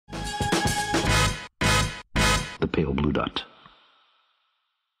the pale blue dot.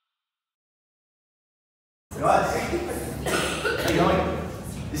 Guys, how you going?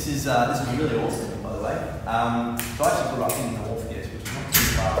 This is really awesome, by the way. So I actually grew up in North, which is not too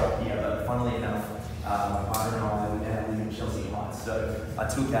far up here, but funnily enough, my partner and I, we now live in Chelsea Heights. So I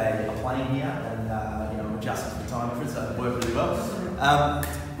took a plane here, and I'm adjusting to the time difference, so it worked really well.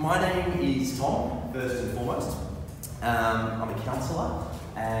 My name is Tom, first and foremost. I'm a counsellor,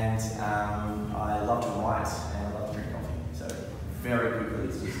 and I love to write and I love to drink coffee. So very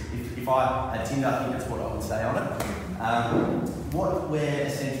quickly, if I had Tinder, I think that's what I would say on it. What we're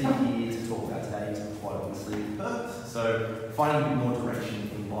essentially here to talk about today is quite obviously purpose. So finding a bit more direction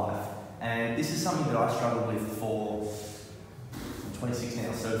in life. And this is something that I struggled with for 26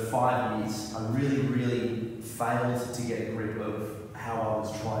 now, so 5 years. I really failed to get a grip of how I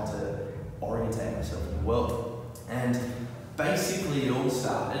was trying to orientate myself in the world. And basically it all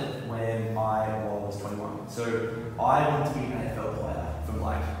started when I was 21. So I wanted to be an AFL player from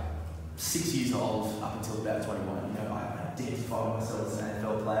like 6 years old up until about 21. You know, I identified myself as an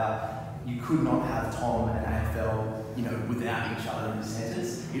AFL player. You could not have Tom and AFL, you know, without each other in the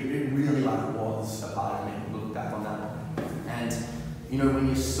sentence. It really like was a part of me, looking back on that one. And you know, when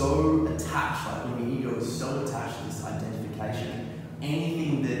you're so attached, like when your ego is so attached to this identification,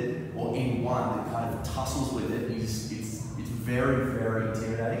 anything that, or anyone that kind of tussles with it is, it's very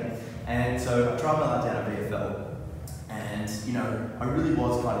intimidating. And so I tried my luck down at VFL, and you know, I really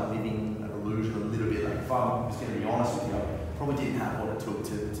was kind of living an illusion a little bit. Like if I'm just going to be honest with you, I probably didn't have what it took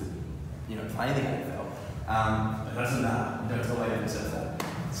to you know, play in the AFL. But that doesn't matter. Don't tell anyone says that.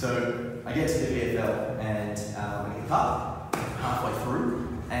 So I get to the VFL and I get cut halfway through,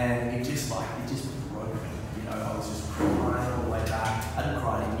 and it just broke me. You know, I was just crying all the way back. I hadn't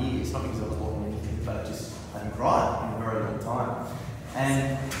cried in years, not because I was walking anything, but I hadn't cried in a very long time.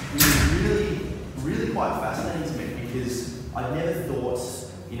 And it was really quite fascinating to me because I never thought,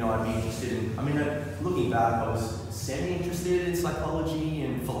 you know, I'd be interested in, I mean, looking back, I was semi-interested in psychology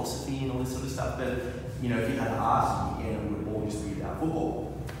and philosophy and all this sort of stuff, but, you know, if you had asked me again, it would all just be about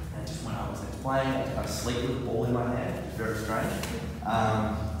football. And just when I was playing, I'd kind of sleep with the ball in my hand. It's very strange.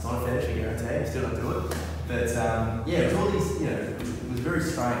 It's not a fetish, I guarantee, I still don't do it. But, yeah, it was all these, you know, it was very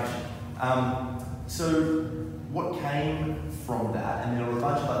strange. So what came from that, and there were a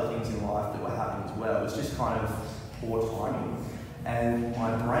bunch of other things in life that were happening as well, was just kind of poor timing. And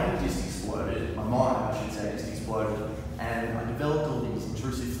my brain just exploded, my mind, I should say, just exploded, and I developed all these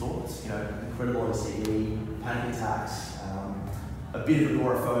intrusive thoughts, you know, incredible OCD, panic attacks, a bit of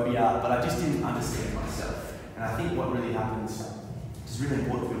agoraphobia, but I just didn't understand myself. And I think what really happens, which is really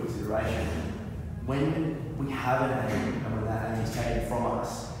important for your consideration, when we have an aim, and when that aim is taken from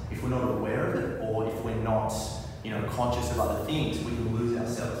us, if we're not aware of it, or if we're not, you know, conscious of other things, we can lose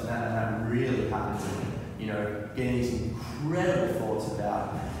ourselves, and that really happens to me. You know, getting these incredible thoughts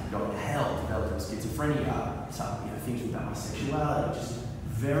about going to hell, developing schizophrenia, some, you know, thinking about my sexuality, just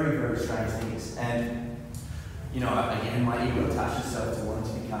very strange things. And, you know, again, my ego attached itself to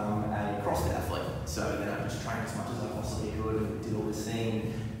wanting to become a CrossFit athlete. So then I just trained as much as I possibly could and did all this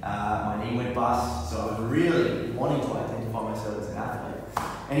thing. My knee went bust, so I was really wanting to identify myself as an athlete.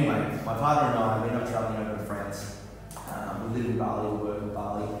 Anyway, my partner and I, we ended up traveling over to France. We live in Bali, we work in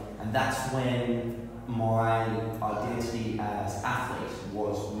Bali, and that's when my identity as athlete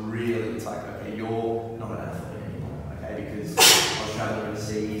was really, it's like, okay, you're not an athlete anymore, okay, because I was traveling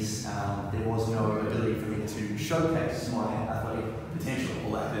overseas, there was no ability for me to showcase my athletic potential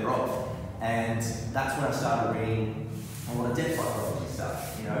or lack thereof. And that's when I started reading a lot of death psychology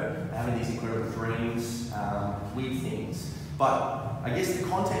stuff, you know, having these incredible dreams, weird things. But I guess the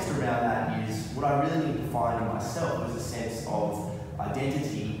context around that is what I really need to find in myself was a sense of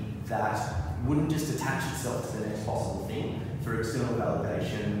identity that wouldn't just attach itself to the next possible thing for external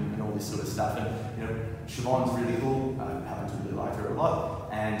validation and all this sort of stuff. And you know, Siobhan's really cool. I happen to really like her a lot,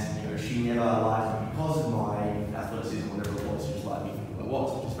 and you know, she never liked me because of my athleticism, whatever it was. She just liked me for who I was,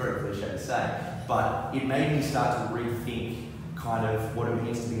 which is very cliche to say. But it made me start to rethink kind of what it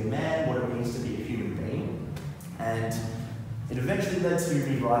means to be a man, what it means to be a human being, and it eventually led to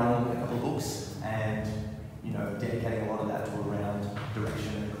me writing a couple of books and, you know, dedicating a lot of that to around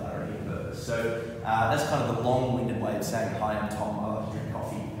direction and clarity and purpose. So that's kind of the long-winded way of saying, hi, I'm Tom, I like to drink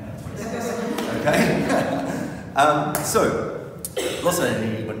coffee, okay? So, lots of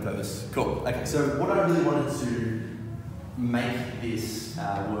meaning and purpose. Cool. Okay, so what I really wanted to make this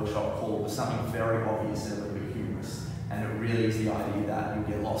workshop call was something very obvious and a little bit humorous, and it really is the idea that you'll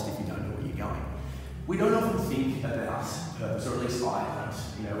get lost if you don't know where you're going. We don't often think about purpose, or at least I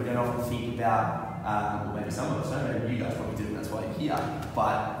don't. You know, we don't often think about or maybe some of us don't, maybe you guys probably do, and that's why you're here,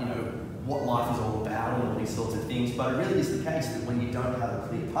 but you know, what life is all about and all these sorts of things. But it really is the case that when you don't have a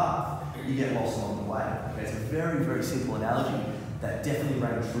clear path, you get lost along the way. Okay, it's a very, very simple analogy that definitely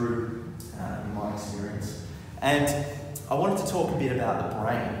rang true in my experience. And I wanted to talk a bit about the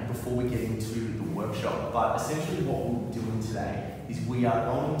brain before we get into the workshop, but essentially what we're doing today is we are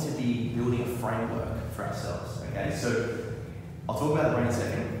going to be building a framework for ourselves, okay? So I'll talk about the brain in a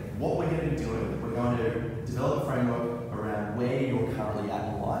second. What we're going to be doing, we're going to develop a framework around where you're currently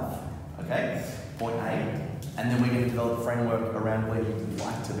at in life, okay? Point A. And then we're going to develop a framework around where you'd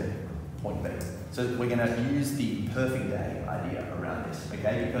like to be, point B. So we're going to use the perfect day idea around this,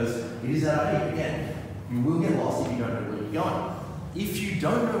 okay? Because it is that idea, again, you will get lost if you don't know where you're going. If you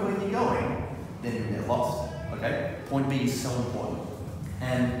don't know where you're going, then you'll get lost, okay? Point B is so important.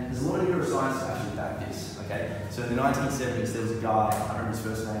 And there's a lot of neuroscience to actually back this, okay? So in the 1970s, there was a guy, I can't remember his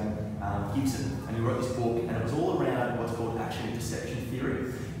first name, Gibson, and he wrote this book, and it was all around what's called action and perception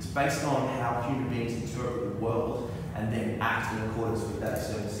theory. It's based on how human beings interpret the world and then act in accordance with that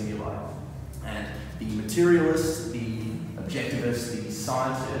external stimuli. And the materialists, the objectivists, the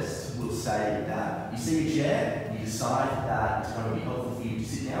scientists will say that you see a chair, you decide that it's going to be helpful for you to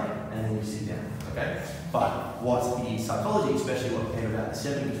sit down, and then you sit down, okay? But what the psychology, especially what came about in the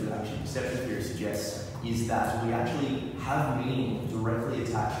 70s with action perception theory, suggests is that we actually have meaning directly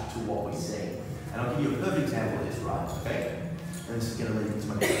attached to what we see. And I'll give you a perfect example of this, right? Okay? And this is going to lead into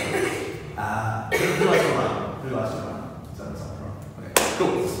my next point. Who likes to run? Who likes to run? Someone likes to run. Okay,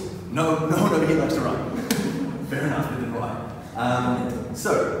 cool. No one over here likes to run. Fair enough, but then right.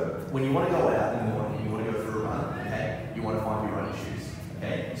 So, when you want to go out in the morning and you want to go for a run, okay, you want to find your running shoes.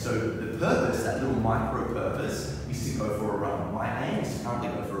 Okay? So the purpose, that little micro purpose, is to go for a run. My aim is to currently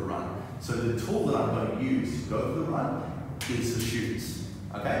go for a run. So the tool that I'm going to use to go for the run is the shoes.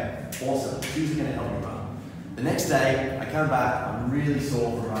 Okay? Awesome. Shoes are going to help me run. The next day, I come back, I'm really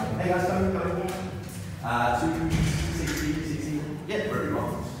sore from running. Hey guys, go. 260. Yeah, wherever you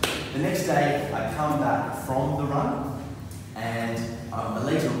want. The next day, I come back from the run, and my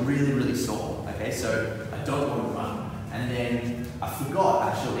legs are really, really sore. Okay, so I don't want to run. And then I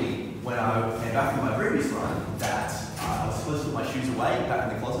forgot, actually, when I came back from my previous run, that I was supposed to put my shoes away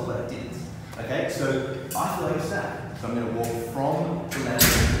back in the closet, but I didn't. Okay, so I feel like a snack. So I'm going to walk from the lounge to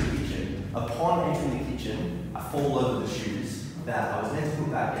the kitchen. Upon entering the kitchen, I fall over the shoes that I was meant to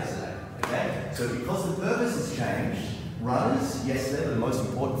put back yesterday. Okay, so because the purpose has changed, runners, yesterday were the most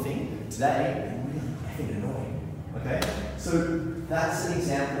important thing. Today, they're really effing annoying. Okay, so that's an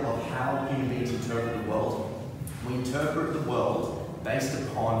example of how human beings interpret the world. We interpret the world based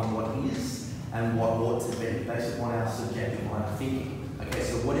upon what is and what ought to be, based upon our subjective line of thinking. Okay,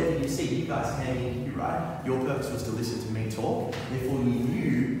 so whatever you see, you guys came in here, right? Your purpose was to listen to me talk, therefore you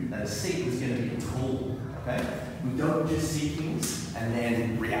knew that a seat was going to be a tool, okay? We don't just see things and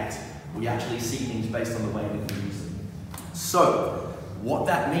then react. We actually see things based on the way we can use them. So, what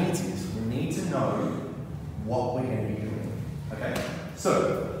that means is we need to know what we're going to be doing, okay?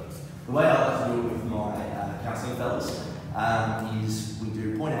 So, the way I like to do it with my counselling fellows is we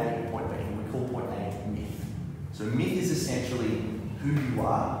do point A and point B, and we call point A myth. So myth is essentially who you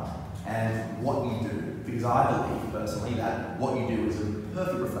are and what you do, because I believe personally that what you do is a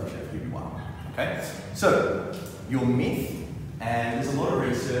perfect reflection of who you are, okay? So, your myth, and there's a lot of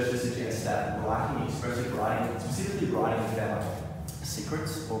research that suggests that writing, expressive writing, specifically writing about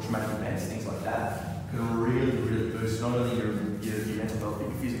secrets or traumatic events, things like that, can really, really boost not only your mental health, but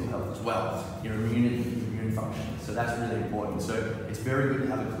your physical health as well, your immunity, your immune function. So that's really important. So it's very good to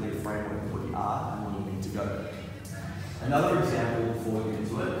have a clear framework of what you are and where you need to go. Another example before we get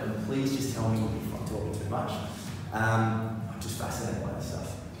into it, and please just tell me if I'm talking too much. I'm just fascinated by this stuff.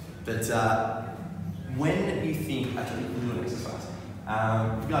 But when you think, actually, we'll do an exercise.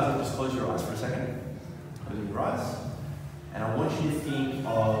 You guys will just close your eyes for a second. Close your eyes. And I want you to think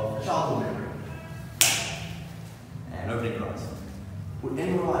of a childhood memory. And opening your eyes. Would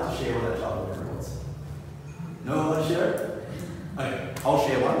anyone like to share what that childhood memory was? No one want to share it? Okay, I'll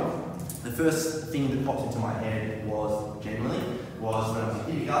share one. The first thing that popped into my head was, genuinely, was when I was in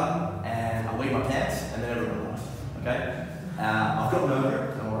kindergarten and I weighed my pants and then everyone laughed. Okay? I've gotten over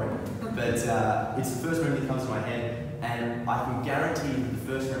it, don't worry. But it's the first memory that comes to my head, and I can guarantee that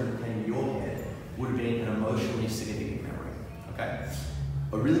the first memory that came to your head would have been an emotionally significant memory. Okay?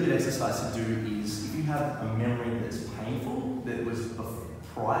 A really good exercise to do is, if you have a memory that's painful, that was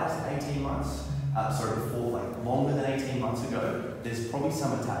prior to 18 months, before, like longer than 18 months ago, there's probably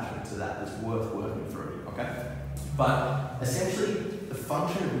some attachment to that that's worth working through, okay? But essentially, the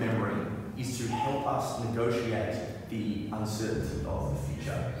function of memory is to help us negotiate the uncertainty of the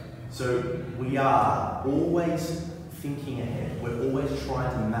future. So we are always thinking ahead. We're always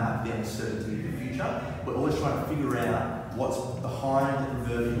trying to map the uncertainty of the future. We're always trying to figure out what's behind the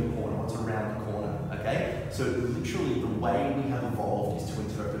proverbial corner, what's around the corner, okay? So literally the way we have evolved is to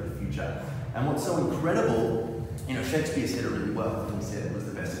interpret the future. And what's so incredible, you know, Shakespeare said it really well. He said it was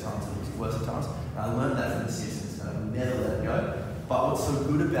the best of times and it was the worst of times. And I learned that from The Simpsons, and I've never let it go. But what's so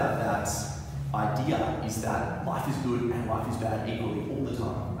good about that idea is that life is good and life is bad equally all the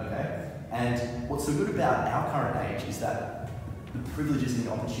time, okay? And what's so good about our current age is that the privileges and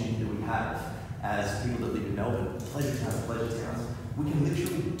the opportunity that we have as people that live in Melbourne, pleasure towns, we can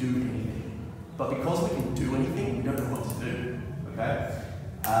literally do anything. But because we can do anything, we don't know what to do, okay?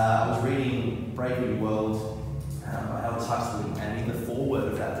 I was reading Brave New World by Aldous Huxley, and in the foreword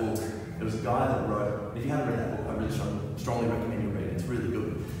of that book, there was a guy that wrote, if you haven't read that book, I really strongly recommend you read it, it's really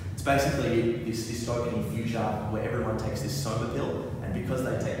good. It's basically this dystopian future where everyone takes this sober pill, and because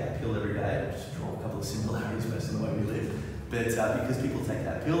they take that pill every day, I'll just draw a couple of similarities based on the way we live, but because people take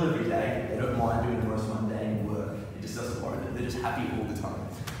that pill every day, they don't mind doing the most mundane work. It just doesn't worry them. They're just happy all the time,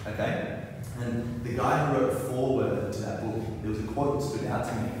 okay? And the guy who wrote the foreword to that book, there was a quote that stood out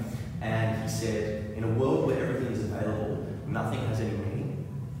to me, and he said, in a world where everything is available, nothing has any meaning.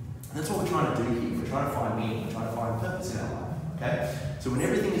 And that's what we're trying to do here. We're trying to find meaning, we're trying to find purpose in our life, okay? So when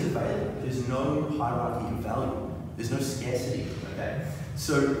everything is available, there's no hierarchy of value. There's no scarcity, okay?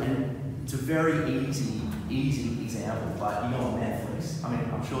 So, and it's a very easy example, but you go on Netflix, I mean,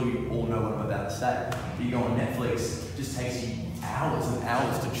 I'm sure you all know what I'm about to say, but you go on Netflix, it just takes you hours and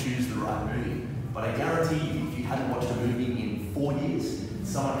hours to choose the right movie. But I guarantee you, if you hadn't watched a movie in 4 years,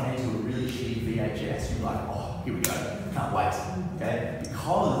 someone hands you a really shitty VHS, you're like, oh, here we go, can't wait, okay?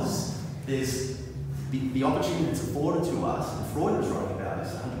 Because there's the opportunity that's afforded to us, and Freud was writing about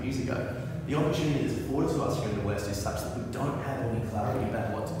this 100 years ago, the opportunity that's afforded to us here in the West is such that we don't have any clarity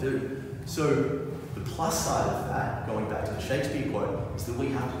about what to do. So the plus side of that, going back to the Shakespeare quote, is that we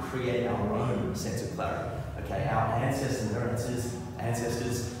have to create our own sense of clarity. Okay, our ancestors and their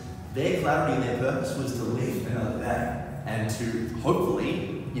ancestors, their clarity and their purpose was to live another day, and to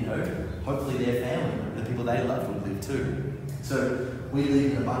hopefully, hopefully their family, the people they loved, would live too. So we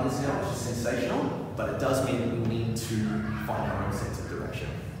live in abundance now, which is sensational, but it does mean that we need to find our own sense of direction.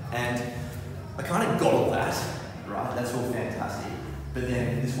 And I kind of got all that, right? That's all fantastic. But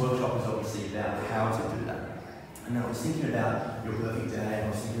then this workshop is obviously about how to do that. And then I was thinking about your perfect day, and I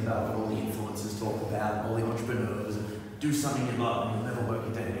was thinking about what all the influencers talk about, all the entrepreneurs, and do something you love and you'll never work a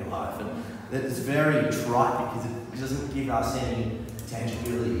day in your life. And it's very trite because it doesn't give us any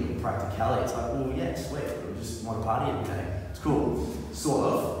tangibility or practicality. It's like, well, yeah, sweet, we just want to party every day. It's cool, sort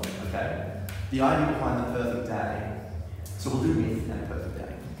of, okay? The idea behind the perfect day, so we'll do myth and a perfect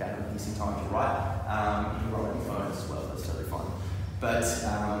day, okay? We'll give you some time to write. You can write on your phone as well, that's totally fine. But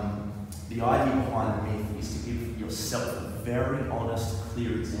the idea behind the myth is to give yourself a very honest,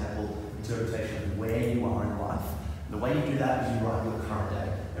 clear example, interpretation of where you are in life. And the way you do that is you write your current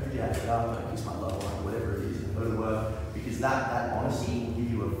day. Every day I get up, I kiss my loved one, whatever it is, go to work, because that honesty will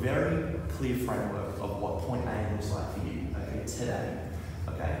give you a very clear framework of what point A looks like for you, okay, today,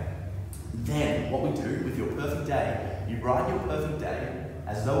 okay? Then, what we do with your perfect day, you write your perfect day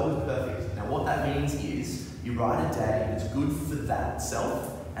as though it was perfect. Now what that means is, you write a day that's good for that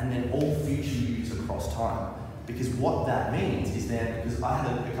self, and then all future use across time. Because what that means is then, because I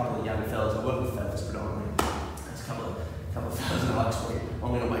had a couple of younger fellas, I work with fellas predominantly, there's a couple of fellas that are like, sweet, I'm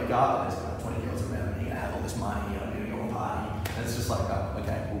going to wake up, and there's about 20 girls around me, I have all this money, I'm going to go on a party, and it's just like, oh,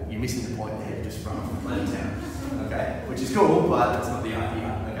 okay, well, you're missing the point there, just from bloody town, okay? Which is cool, but that's not the idea,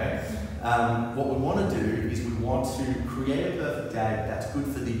 okay? What we want to do is we want to create a perfect day that's good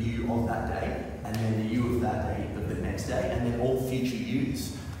for the you of that day, and then the you of that day of the next day, and then all future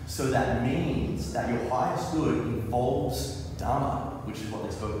yous. So that means that your highest good involves Dharma, which is what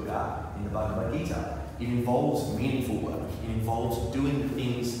they spoke about in the Bhagavad Gita. It involves meaningful work. It involves doing the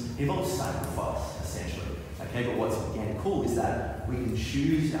things, it involves sacrifice, essentially. Okay, but what's again cool is that we can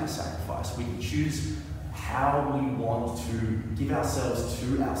choose our sacrifice. We can choose how we want to give ourselves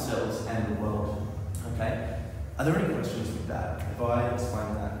to ourselves and the world. Okay? Are there any questions with that? If I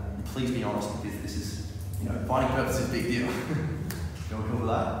explain that, please be honest, because this is, finding purpose is a big deal. You want to cover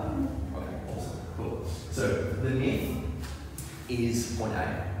that? Okay, awesome, cool. So the myth is point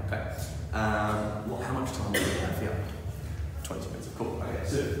A. Okay. Well, how much time do we have here? 20 minutes. Cool. Okay.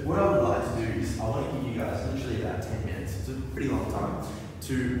 So what I would like to do is I want to give you guys literally about 10 minutes. It's a pretty long time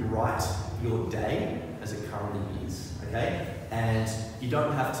to write your day as it currently is. Okay. And you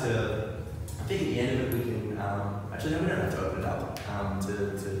don't have to. I think at the end of it we can. Actually, no, we don't have to open it up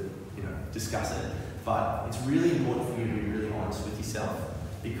to discuss it. But it's really important for you to be really honest with yourself.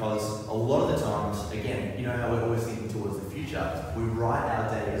 because a lot of the times, again, you know how we're always thinking towards the future, we write our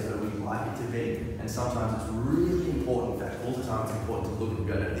day as though we'd like it to be, and sometimes it's really important, in fact, all the time it's important to look and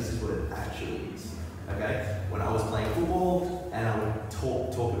go, no, this is what it actually is. Okay? When I was playing football and I would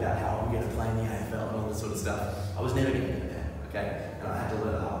talk about how I'm going to play in the AFL and all this sort of stuff, I was never going to get there, okay? And I had to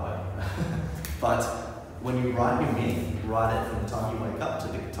learn the hard way. But when you write your myth, write it from the time you wake up to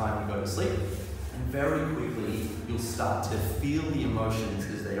the time you go to sleep, and very quickly you'll start to feel the emotions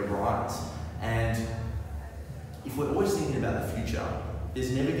as they arise. And if we're always thinking about the future,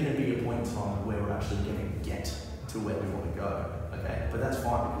 there's never going to be a point in time where we're actually going to get to where we want to go, okay? But that's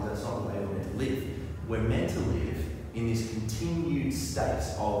fine, because that's not the way we're meant to live. We're meant to live in this continued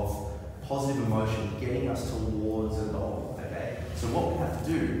state of positive emotion, getting us towards a goal, okay? So what we have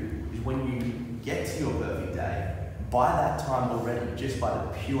to do is, when you get to your perfect day, by that time already, just by the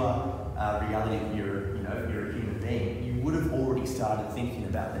pure reality that you're a human being, you would have already started thinking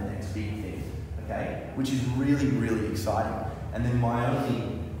about the next big thing, okay? Which is really, really exciting. And then my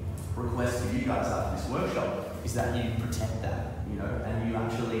only request to you guys after this workshop is that you protect that, and you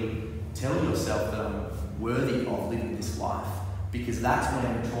actually tell yourself that I'm worthy of living this life, because that's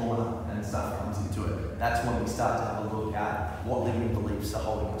when trauma and stuff comes into it. That's when we start to have a look at what limiting beliefs are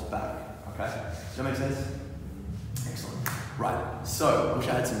holding us back, okay? Does that make sense? Excellent. Right, so I wish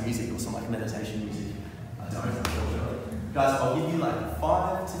I had some music or some meditation music. I don't, unfortunately. Guys, I'll give you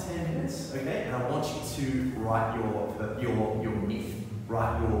 5 to 10 minutes, okay? And I want you to write your myth,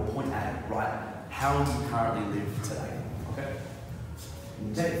 write your point A, write how you currently live today, okay?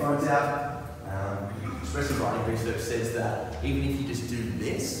 Take your phones out. Expressive writing research says that even if you just do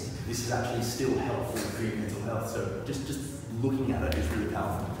this is actually still helpful for your mental health. So just looking at it is really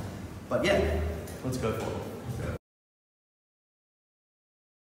powerful. But yeah, let's go for it.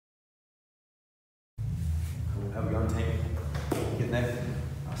 Cool. How are we going, team? Getting there?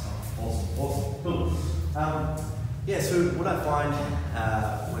 Awesome. Cool. Yeah, so what I find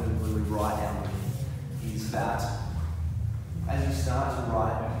when we write down is that as you start to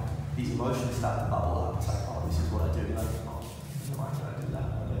write, these emotions start to bubble up. It's like, oh, this is what I do. Like, oh, why don't I do that?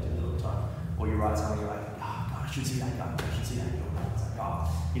 I don't do it all the time. Or you write something, you're like, oh, God, I should see that guy. I should see that girl. It's like, oh,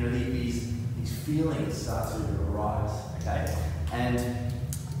 these feelings start to arise, okay? And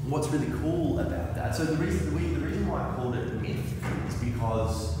what's really cool about that, so the reason why I called it myth is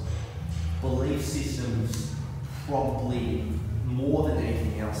because belief systems probably more than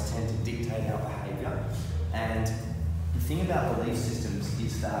anything else tend to dictate our behavior. And the thing about belief systems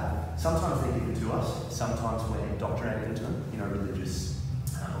is that sometimes they're given to us, sometimes we're indoctrinated into them, religious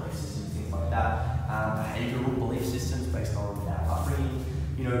belief systems, things like that, behavioural belief systems based on our upbringing.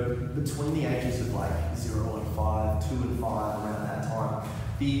 Between the ages of 0 and 5, 2 and 5, around that time,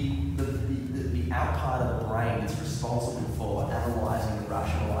 the out part of the brain is responsible for analysing and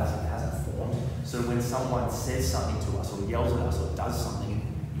rationalising hasn't formed. So when someone says something to us, or yells at us, or does something,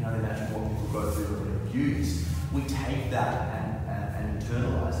 you know, imagine what people go through when they're abused, we take that and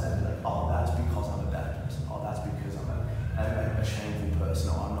internalise that and be like, oh, that's because I'm a bad person, oh, that's because I'm a shameful person,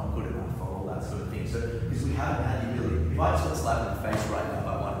 or I'm not good enough, or all that sort of thing. So, because we haven't had the ability, if I just got slapped in the face right now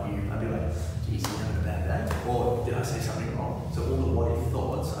by one of you, I'd be like, geez, you're having a bad day, or did I say something wrong? So all the what if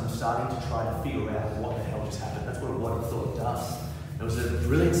thoughts, I'm starting to try to figure out what the hell just happened. That's what a what if thought does. There was a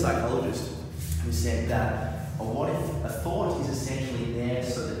brilliant psychologist who said that a thought is essentially there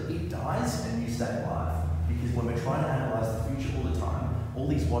so that it dies and you stay alive. Because when we're trying to analyse the future all the time, all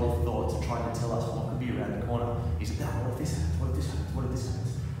these what if thoughts are trying to tell us what could be around the corner. Is it that? What if this happens? What if this happens? What if this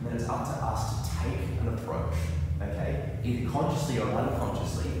happens? And then it's up to us to take an approach, okay? Either consciously or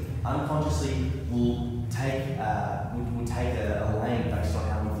unconsciously. Unconsciously, we'll take a lane based on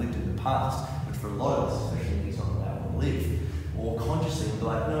how we've lived in the past, which for a lot of us, especially is not how we want to live. Or consciously, we'll be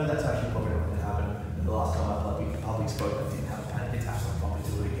like, no, that's actually probably not going to happen. The last time I public spoke, I didn't have a panic attack, so I'll probably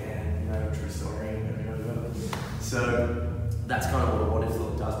do it again. True story. So that's kind of what a what if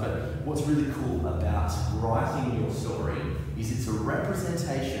thought does. But what's really cool about writing your story is it's a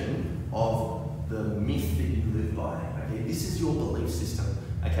representation of the myth that you live by. Okay, this is your belief system.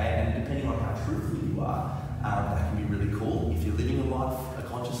 Okay, and depending on how truthful you are, that can be really cool if you're living a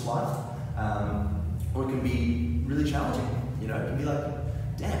conscious life, or it can be really challenging. It can be like,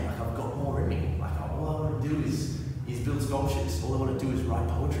 damn, I've got more in me. All I want to do is build sculptures. All I want to do is write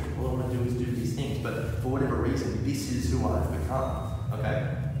poetry. All I want to do is do these things. But for whatever reason, this is who I've become.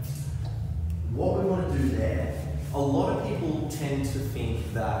 Okay? What we want to do there, a lot of people tend to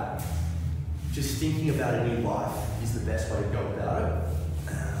think that just thinking about a new life is the best way to go about it.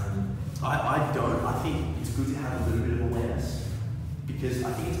 I don't. I think it's good to have a little bit of awareness, because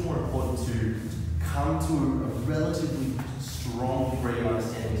I think it's more important to come to a relatively strong degree of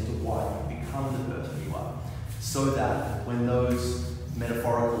understanding as to why you become the person you are, so that when those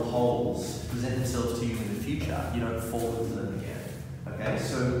metaphorical holes present themselves to you in the future, you don't fall into them again. Okay,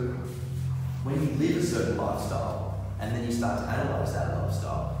 so when you live a certain lifestyle and then you start to analyze that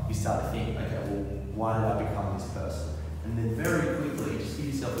lifestyle, you start to think, okay, well, why did I become this person? And then very quickly, just give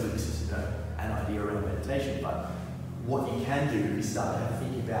yourself this is an idea around meditation, but what you can do is start to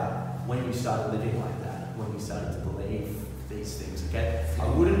think about when you started living like that, when you started to believe these things, okay? I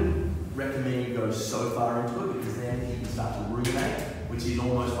wouldn't recommend you go so far into it, because then you can start to ruminate, which is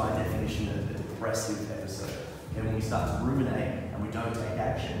almost by definition a depressive episode. Okay, when we start to ruminate and we don't take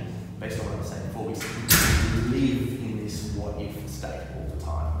action, based on what I was saying before, we live in this what-if state all the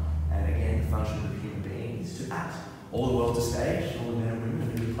time. And again, the function of the human being is to act. All the world's a stage, all the men and women are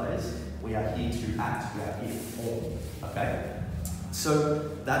movie players. We are here to act, we are here to perform, okay? So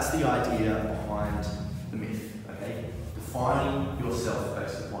that's the idea behind the myth, okay? Defining yourself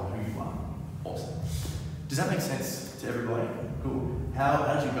based upon who you are. Awesome. Does that make sense to everybody? Cool.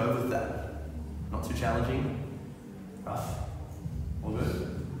 How did you go with that? Not too challenging? Right? All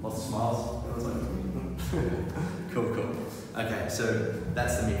good? Lots of smiles? Cool. Okay, so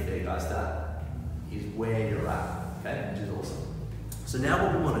that's the myth there, guys. That is where you're at, okay? Which is awesome. So now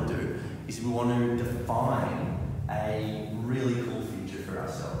what we want to do is we want to define a really cool future for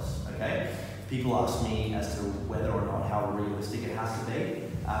ourselves, okay? People ask me as to whether or not how realistic it has to be.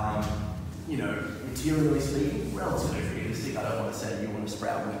 Materially speaking, relatively realistic. I don't want to say you want to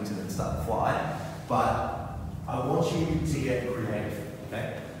sprout wings and then start to fly, but I want you to get creative,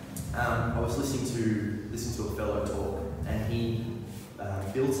 okay? I was listening to a fellow talk, and he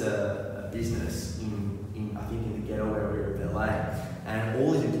built a business in I think in the ghetto area of LA, and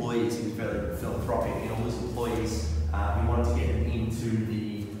all his employees, he was very philanthropic, and all his employees, he wanted to get them into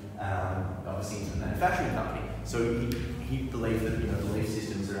the obviously into the manufacturing company. So he believed that belief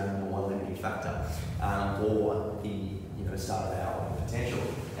systems are our number one limiting factor, or he started our potential.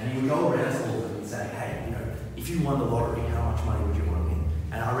 And he would go around to all of them and say, hey, if you won the lottery, how much money would you want to win?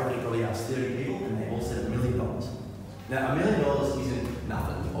 And I reckon he probably asked 30 people, and they all said $1 million. Now, $1 million isn't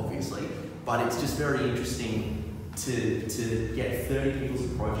nothing, obviously, but it's just very interesting to get 30 people's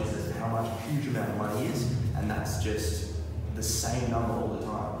approaches as to how much a huge amount of money is, and that's just the same number all the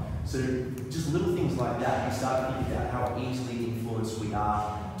time. So just little things like that, you start to think about how easily influenced we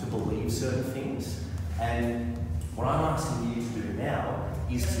are to believe certain things. And what I'm asking you to do now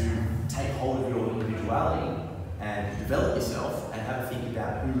is to take hold of your individuality and develop yourself and have a think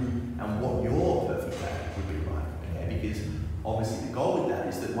about who and what your perfect day would be like. Okay? Because obviously the goal with that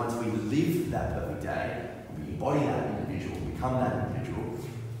is that once we live that perfect day, we embody that individual, become that individual,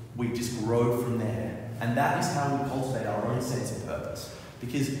 we just grow from there. And that is how we cultivate our own sense of purpose.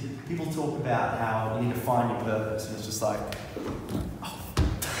 Because people talk about how you need to find your purpose, and it's just like, I'm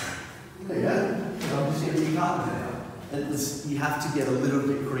just going to be carpenter now. You have to get a little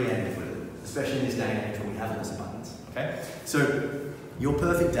bit creative with it, especially in this day and age when we have all this abundance. Okay? So, your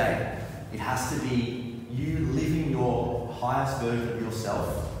perfect day, it has to be you living your highest version of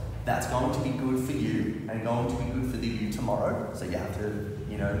yourself. That's going to be good for you and going to be good for you tomorrow. So you have to,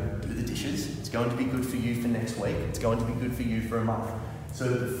 do the dishes. It's going to be good for you for next week. It's going to be good for you for a month. So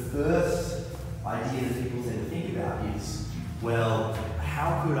the first idea that people tend to think about is, well,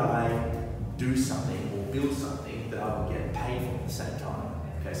 how could I do something or build something that I would get paid for at the same time?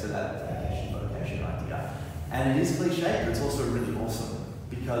 Okay, so that vocation idea. And it is cliche, but it's also really awesome,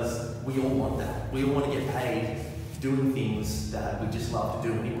 because we all want that. We all want to get paid doing things that we just love to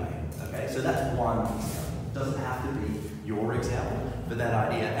do anyway. Okay, so that's one example. It doesn't have to be your example, but that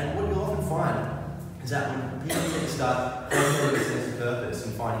idea. And what you'll often find is that when people start cultivating a sense of purpose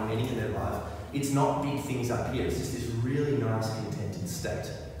and finding meaning in their life, it's not big things up here. It's just this really nice, contented state.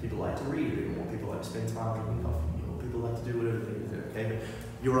 People like to read a bit more. People like to spend time drinking coffee, or people like to do whatever they do. Okay,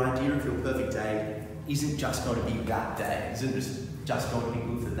 but your idea of your perfect day isn't just going to be that day. Isn't just going to be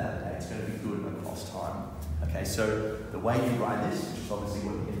good for that day. It's going to be good across time. Okay, so the way you write this, which is obviously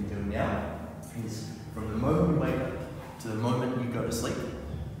what you're going to be doing now, is from the moment you wake up to the moment you go to sleep.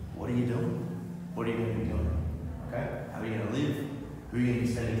 What are you doing? What are you going to be doing? Okay? How are you going to live? Who are you going to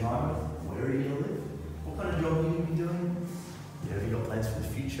be spending time with? Where are you going to live? What kind of job are you going to be doing? Have you got plans for the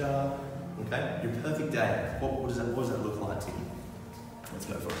future? Okay? Your perfect day. What does that look like to you? Let's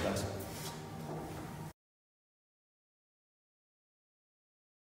go for it, guys.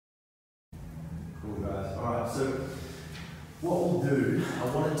 Cool, guys. Alright, so what we'll do, I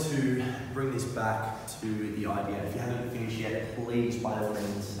wanted to bring this back to the idea. If you haven't finished yet, please, by all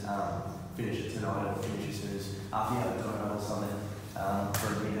means, finish it tonight or finish as soon as after you have a donut or something.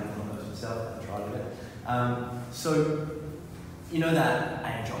 For me, I have one of those myself, I've tried it. So You know that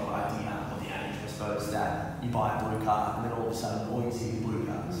age-old idea, or the adage, I suppose, that you buy a blue car and then all of a sudden all you see is blue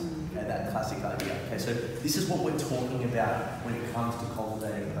cars. Okay, that classic idea. Okay, so this is what we're talking about when it comes to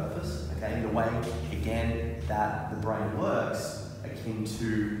cultivating purpose. Okay, the way, again, that the brain works, akin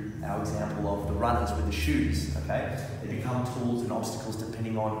to our example of the runners with the shoes. Okay, they become tools and obstacles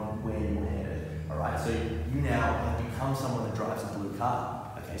depending on where you're headed. All right, so you now have become someone that drives a blue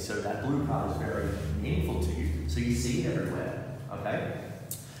car. Okay, so that blue car is very meaningful to you. So you see it everywhere. Okay.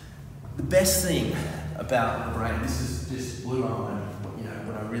 The best thing about the brain, this is just blew my mind,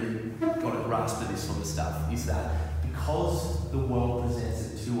 when I really got a grasp of this sort of stuff, is that because the world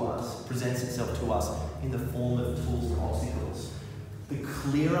presents itself to us in the form of tools and obstacles, the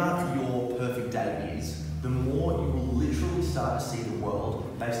clearer your perfect day is, the more you will literally start to see the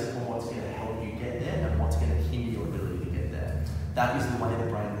world based upon what's going to help you get there and what's going to hinder your ability to get there. That is the way the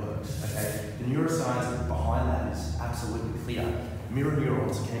brain works. Okay, the neuroscience behind that is absolutely clear. Mirror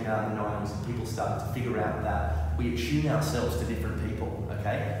neurons came out in the 90s and people started to figure out that we attune ourselves to different people,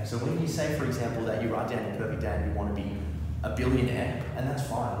 okay? So when you say, for example, that you write down your perfect day and you want to be a billionaire, and that's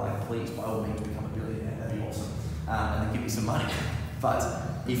fine, like please, by all means, become a billionaire, that'd be awesome. And then give me some money. But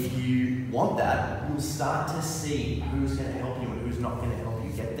if you want that, you'll start to see who's going to help you and who's not going to help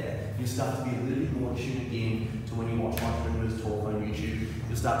you get there. You'll start to be a little bit more tuned in to when you watch entrepreneurs talk on YouTube.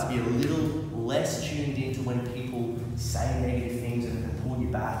 You'll start to be a little less tuned in to when people say negative things and pull you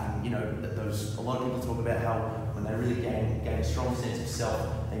back. And a lot of people talk about how when they really gain a strong sense of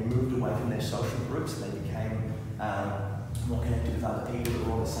self, they moved away from their social groups and they became more connected with other people that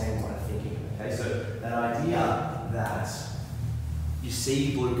were all the same kind of thinking. Okay, so that idea that you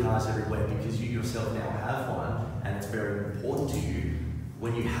see blue cars everywhere because you yourself now have one and it's very important to you.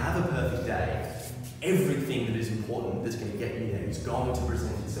 When you have a perfect day, everything that is important that's going to get you there is going to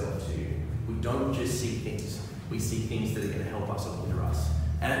present itself to you. We don't just see things, we see things that are going to help us or hinder us.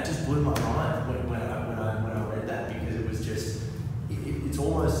 And it just blew my mind when I read that, because it was just, it's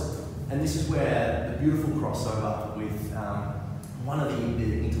almost, and this is where the beautiful crossover with one of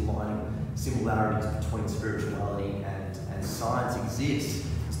the interlining similarities between spirituality and science exists,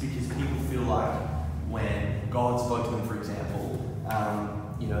 is because people feel like when God spoke to them, for example,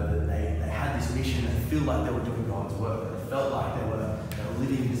 that they had this mission, they feel like they were doing God's work, they felt like they were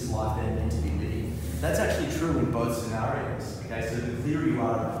living this life they're meant to be living. That's actually true in both scenarios. Okay, so the clearer you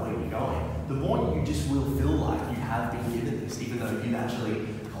are about where you're going, the more you just will feel like you have been given this, even though you've actually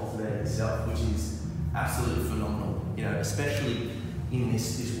cultivated yourself, which is absolutely phenomenal. Especially in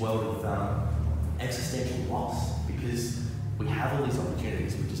this world of existential loss, because we have all these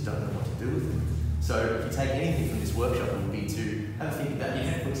opportunities, we just don't know what to do with them. So if you take anything from this workshop, it would be to have a think about your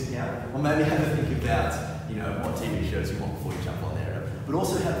Netflix account, or maybe have a think about what TV shows you want before you jump on there. But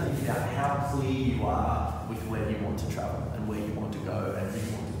also have a think about how clear you are with where you want to travel and where you want to go and who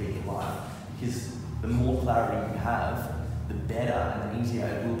you want to be in life. Because the more clarity you have, the better and the easier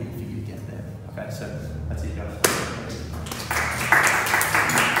it will be for you to get there. Okay, so that's it, guys.